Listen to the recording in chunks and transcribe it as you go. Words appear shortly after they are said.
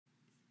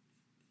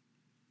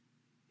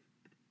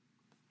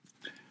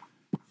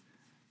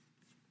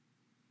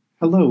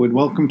Hello and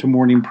welcome to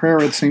morning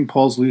prayer at St.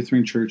 Paul's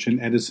Lutheran Church in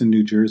Edison,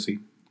 New Jersey.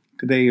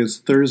 Today is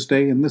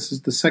Thursday, and this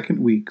is the second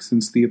week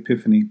since the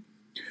Epiphany.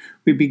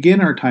 We begin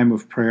our time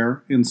of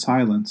prayer in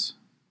silence.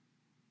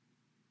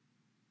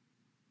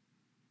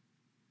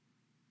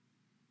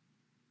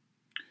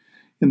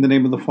 In the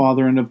name of the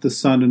Father, and of the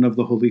Son, and of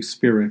the Holy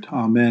Spirit.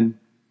 Amen.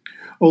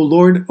 O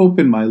Lord,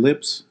 open my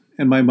lips,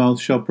 and my mouth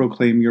shall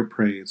proclaim your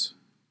praise.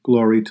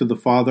 Glory to the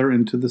Father,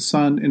 and to the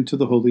Son, and to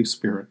the Holy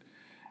Spirit,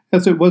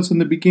 as it was in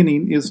the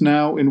beginning, is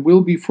now, and will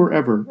be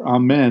forever.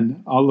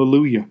 Amen.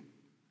 Alleluia.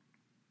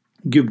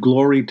 Give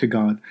glory to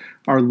God,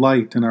 our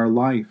light and our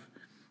life.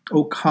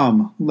 O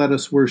come, let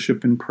us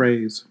worship and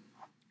praise.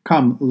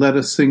 Come, let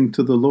us sing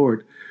to the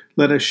Lord.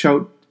 Let us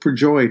shout for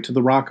joy to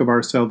the rock of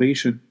our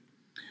salvation.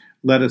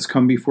 Let us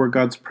come before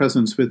God's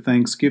presence with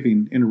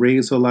thanksgiving, and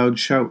raise a loud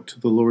shout to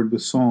the Lord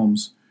with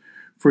psalms.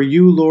 For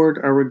you, Lord,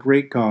 are a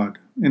great God,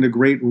 and a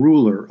great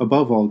ruler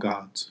above all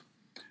gods.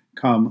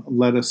 Come,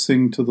 let us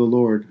sing to the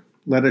Lord.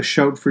 Let us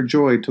shout for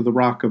joy to the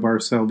rock of our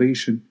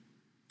salvation.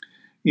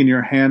 In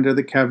your hand are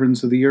the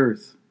caverns of the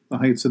earth. The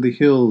heights of the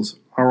hills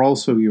are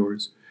also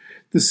yours.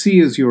 The sea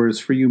is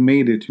yours, for you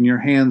made it, and your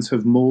hands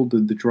have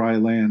molded the dry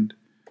land.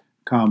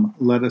 Come,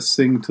 let us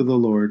sing to the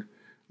Lord.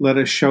 Let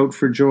us shout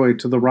for joy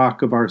to the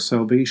rock of our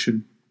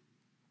salvation.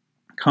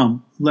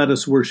 Come, let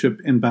us worship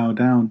and bow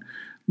down.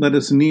 Let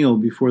us kneel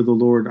before the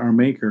Lord our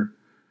Maker.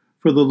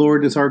 For the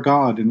Lord is our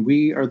God, and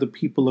we are the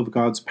people of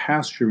God's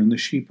pasture and the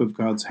sheep of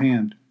God's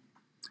hand.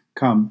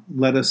 Come,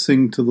 let us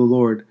sing to the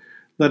Lord.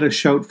 Let us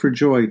shout for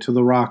joy to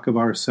the rock of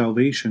our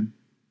salvation.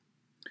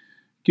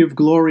 Give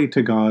glory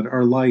to God,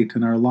 our light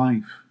and our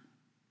life.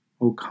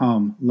 O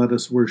come, let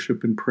us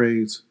worship and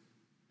praise.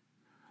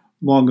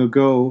 Long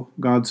ago,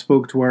 God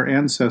spoke to our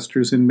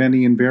ancestors in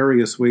many and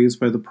various ways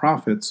by the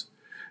prophets,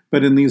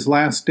 but in these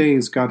last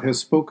days God has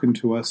spoken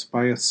to us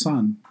by a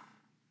Son.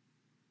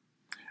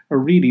 A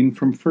reading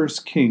from 1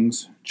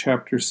 Kings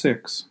chapter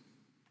 6.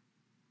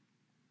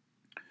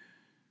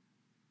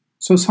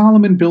 So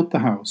Solomon built the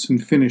house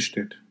and finished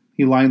it.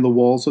 He lined the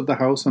walls of the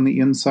house on the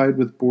inside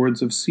with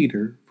boards of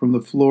cedar, from the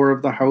floor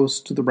of the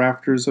house to the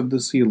rafters of the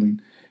ceiling.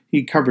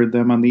 He covered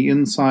them on the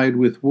inside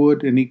with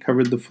wood, and he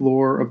covered the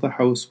floor of the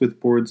house with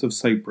boards of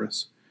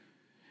cypress.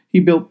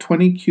 He built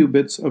 20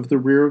 cubits of the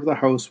rear of the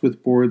house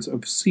with boards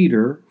of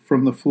cedar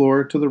from the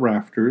floor to the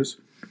rafters,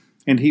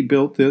 and he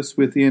built this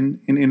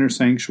within an inner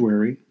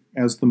sanctuary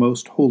as the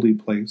most holy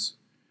place.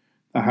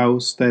 The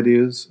house, that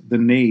is, the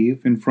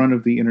nave in front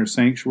of the inner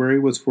sanctuary,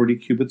 was 40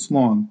 cubits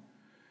long.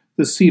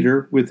 The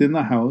cedar within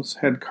the house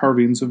had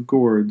carvings of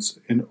gourds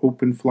and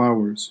open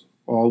flowers,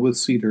 all with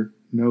cedar.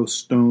 No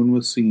stone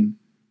was seen.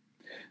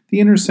 The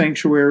inner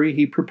sanctuary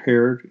he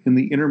prepared in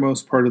the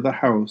innermost part of the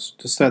house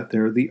to set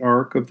there the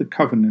ark of the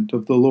covenant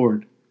of the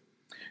Lord.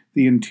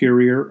 The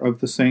interior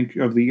of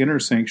the inner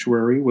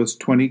sanctuary was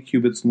 20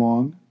 cubits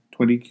long,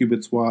 20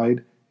 cubits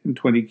wide, and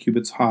 20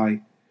 cubits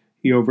high.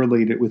 He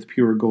overlaid it with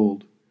pure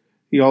gold.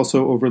 He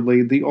also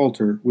overlaid the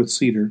altar with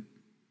cedar.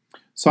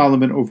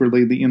 Solomon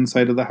overlaid the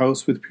inside of the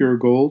house with pure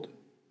gold.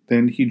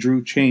 Then he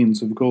drew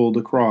chains of gold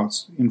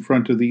across in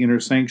front of the inner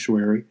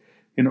sanctuary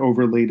and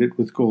overlaid it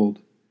with gold.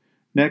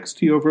 Next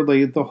he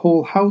overlaid the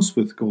whole house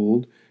with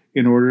gold,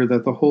 in order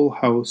that the whole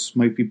house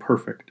might be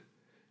perfect.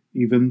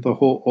 Even the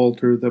whole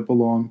altar that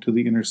belonged to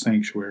the inner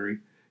sanctuary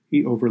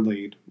he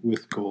overlaid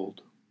with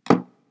gold.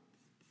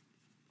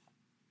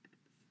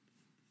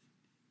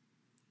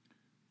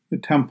 The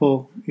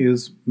temple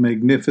is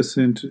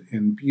magnificent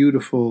and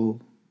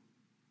beautiful.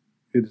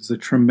 It is a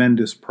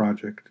tremendous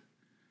project.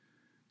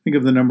 Think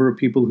of the number of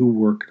people who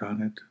worked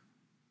on it,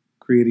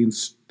 creating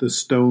the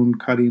stone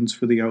cuttings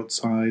for the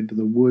outside,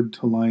 the wood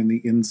to line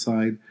the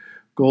inside,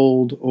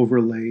 gold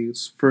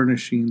overlays,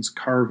 furnishings,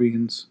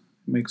 carvings.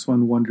 It makes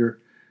one wonder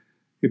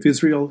if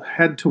Israel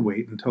had to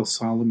wait until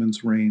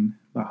Solomon's reign,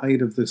 the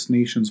height of this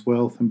nation's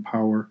wealth and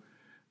power,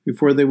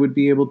 before they would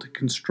be able to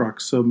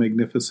construct so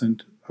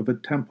magnificent of a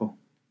temple.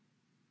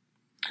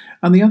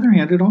 On the other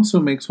hand, it also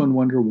makes one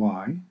wonder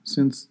why,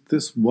 since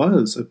this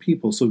was a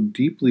people so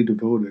deeply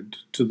devoted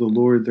to the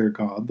Lord their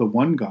God, the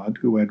one God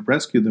who had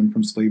rescued them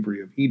from slavery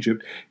of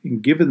Egypt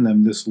and given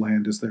them this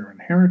land as their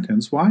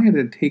inheritance, why it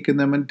had taken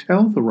them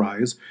until the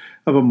rise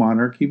of a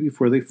monarchy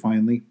before they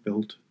finally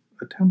built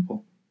a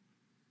temple.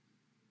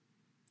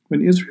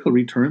 When Israel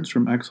returns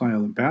from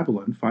exile in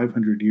Babylon,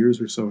 500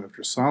 years or so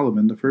after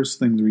Solomon, the first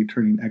thing the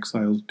returning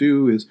exiles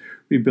do is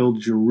rebuild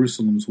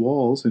Jerusalem's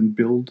walls and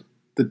build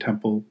the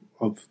temple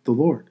of the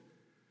Lord.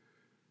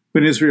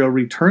 When Israel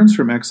returns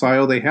from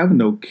exile, they have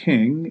no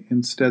king.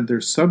 Instead,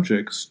 they're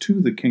subjects to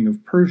the king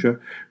of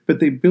Persia, but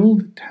they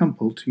build a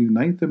temple to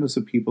unite them as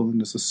a people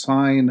and as a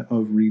sign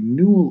of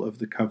renewal of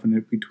the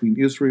covenant between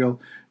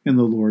Israel and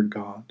the Lord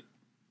God,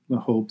 the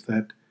hope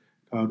that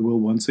God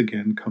will once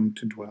again come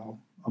to dwell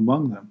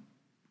among them.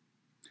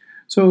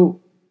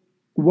 So,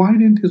 why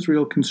didn't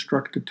Israel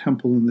construct a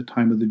temple in the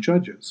time of the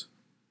judges?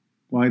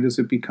 Why does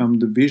it become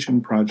the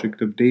vision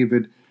project of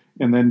David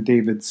and then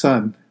David's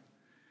son?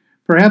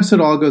 Perhaps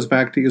it all goes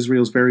back to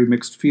Israel's very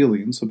mixed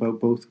feelings about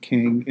both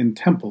king and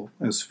temple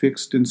as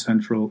fixed and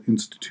central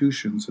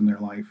institutions in their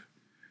life.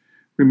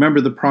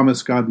 Remember, the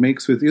promise God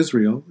makes with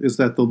Israel is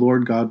that the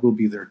Lord God will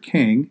be their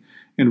king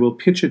and will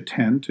pitch a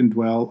tent and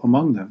dwell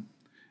among them.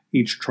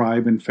 Each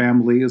tribe and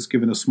family is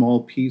given a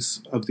small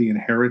piece of the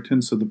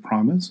inheritance of the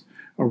promise,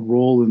 a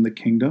role in the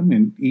kingdom,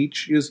 and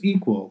each is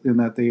equal in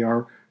that they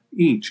are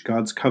each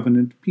God's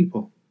covenant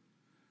people.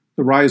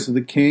 The rise of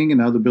the king and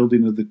now the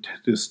building of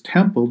this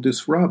temple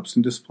disrupts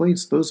and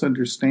displaces those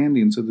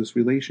understandings of this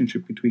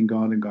relationship between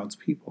God and God's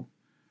people.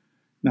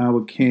 Now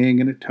a king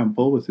and a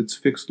temple with its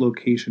fixed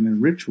location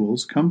and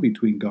rituals come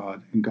between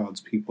God and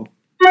God's people.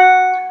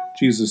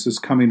 Jesus'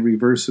 coming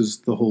reverses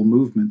the whole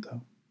movement,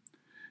 though.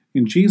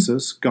 In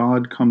Jesus,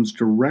 God comes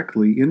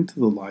directly into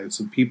the lives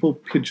of people,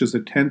 pitches a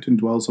tent, and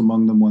dwells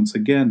among them once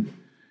again.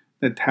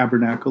 That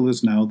tabernacle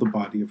is now the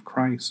body of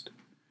Christ.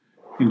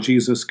 In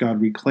Jesus, God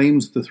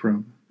reclaims the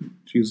throne.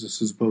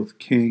 Jesus is both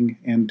king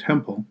and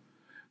temple,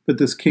 but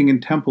this king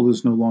and temple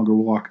is no longer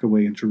locked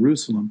away in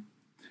Jerusalem.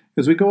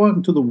 As we go out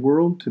into the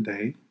world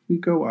today, we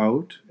go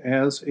out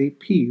as a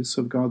piece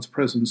of God's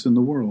presence in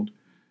the world.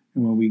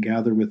 And when we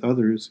gather with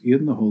others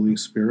in the Holy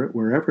Spirit,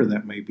 wherever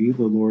that may be,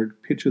 the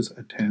Lord pitches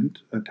a tent,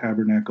 a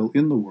tabernacle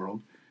in the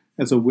world,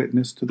 as a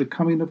witness to the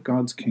coming of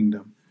God's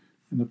kingdom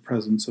and the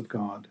presence of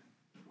God,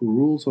 who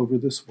rules over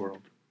this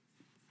world.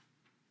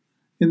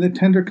 In the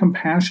tender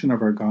compassion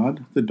of our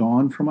God, the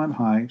dawn from on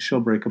high shall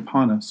break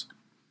upon us.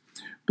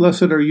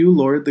 Blessed are you,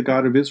 Lord, the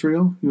God of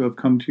Israel. You have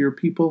come to your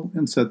people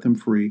and set them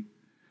free.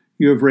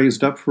 You have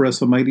raised up for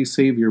us a mighty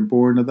Savior,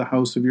 born of the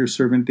house of your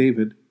servant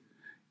David.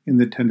 In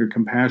the tender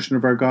compassion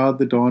of our God,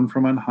 the dawn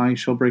from on high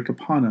shall break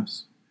upon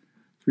us.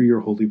 Through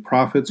your holy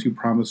prophets, you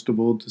promised of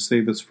old to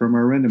save us from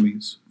our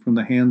enemies, from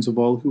the hands of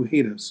all who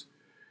hate us,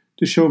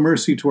 to show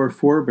mercy to our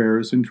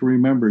forebears and to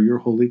remember your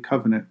holy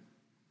covenant.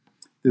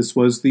 This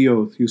was the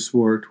oath you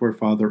swore to our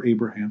father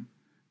Abraham,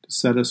 to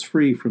set us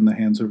free from the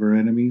hands of our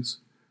enemies,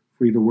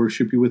 free to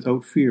worship you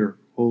without fear,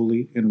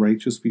 holy and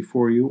righteous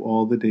before you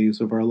all the days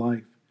of our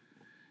life.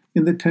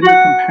 In the tender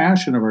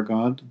compassion of our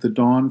God, the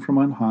dawn from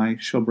on high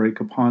shall break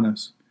upon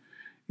us.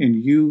 And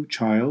you,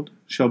 child,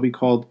 shall be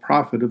called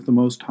prophet of the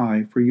Most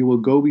High, for you will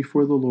go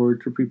before the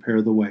Lord to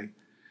prepare the way,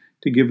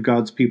 to give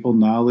God's people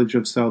knowledge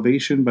of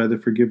salvation by the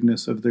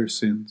forgiveness of their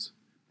sins.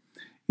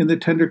 In the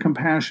tender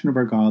compassion of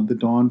our God, the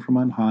dawn from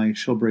on high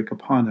shall break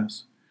upon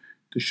us,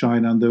 to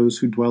shine on those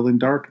who dwell in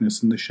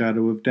darkness and the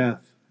shadow of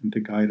death, and to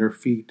guide our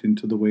feet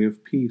into the way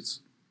of peace.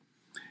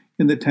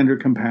 In the tender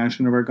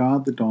compassion of our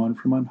God, the dawn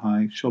from on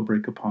high shall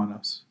break upon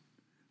us.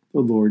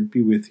 The Lord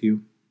be with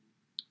you.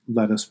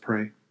 Let us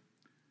pray.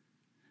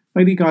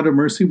 Mighty God of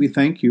mercy, we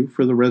thank you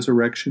for the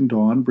resurrection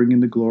dawn,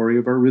 bringing the glory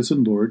of our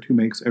risen Lord, who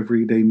makes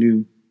every day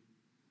new.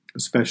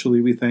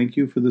 Especially we thank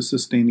you for the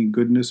sustaining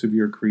goodness of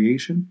your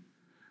creation,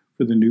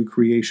 for the new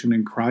creation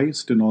in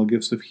Christ and all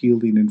gifts of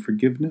healing and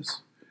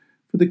forgiveness,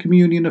 for the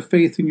communion of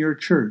faith in your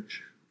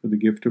church, for the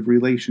gift of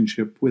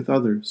relationship with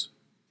others.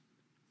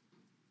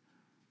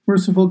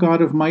 Merciful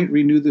God of might,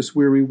 renew this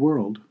weary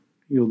world.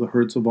 Heal the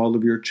hurts of all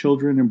of your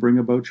children and bring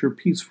about your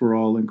peace for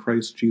all in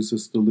Christ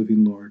Jesus, the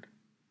living Lord.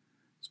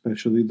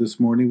 Especially this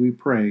morning we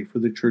pray for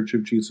the Church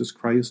of Jesus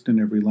Christ in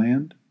every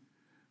land,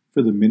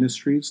 for the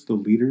ministries, the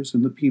leaders,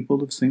 and the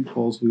people of St.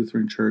 Paul's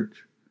Lutheran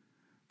Church,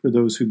 for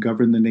those who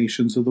govern the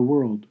nations of the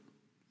world,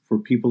 for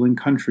people in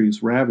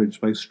countries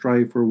ravaged by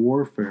strife or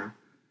warfare,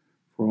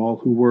 for all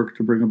who work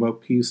to bring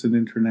about peace and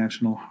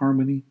international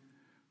harmony,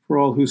 for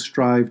all who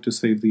strive to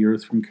save the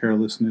earth from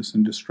carelessness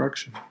and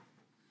destruction.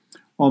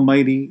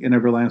 Almighty and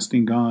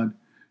everlasting God,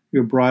 you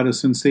have brought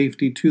us in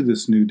safety to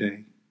this new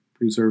day.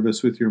 Preserve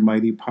us with your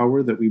mighty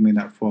power that we may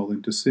not fall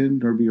into sin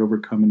nor be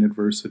overcome in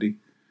adversity.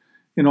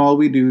 In all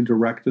we do,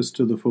 direct us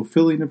to the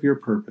fulfilling of your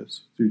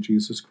purpose, through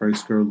Jesus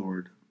Christ our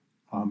Lord.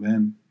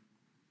 Amen.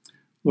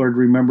 Lord,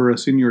 remember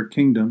us in your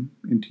kingdom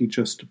and teach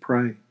us to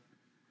pray.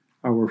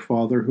 Our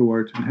Father, who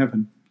art in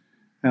heaven,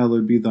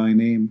 hallowed be thy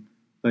name.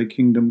 Thy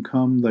kingdom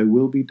come, thy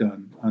will be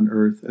done, on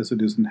earth as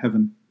it is in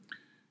heaven.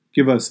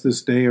 Give us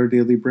this day our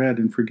daily bread,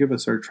 and forgive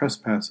us our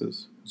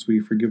trespasses, as we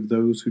forgive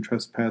those who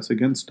trespass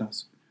against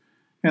us.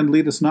 And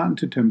lead us not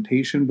into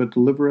temptation, but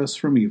deliver us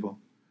from evil.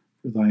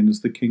 For thine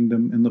is the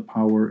kingdom, and the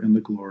power, and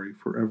the glory,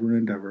 forever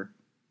and ever.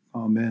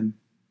 Amen.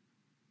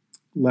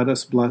 Let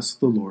us bless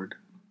the Lord.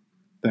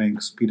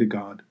 Thanks be to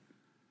God.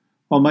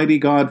 Almighty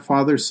God,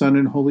 Father, Son,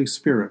 and Holy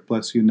Spirit,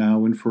 bless you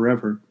now and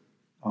forever.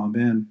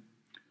 Amen.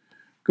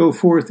 Go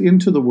forth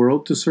into the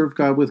world to serve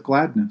God with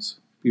gladness.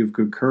 Be of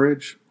good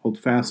courage, hold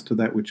fast to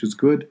that which is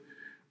good,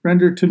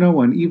 render to no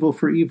one evil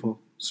for evil,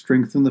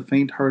 strengthen the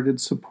faint-hearted,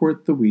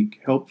 support the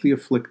weak, help the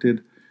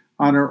afflicted,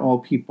 honor all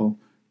people,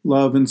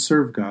 love and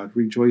serve God,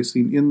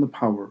 rejoicing in the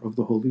power of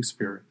the Holy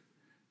Spirit.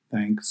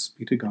 Thanks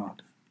be to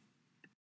God.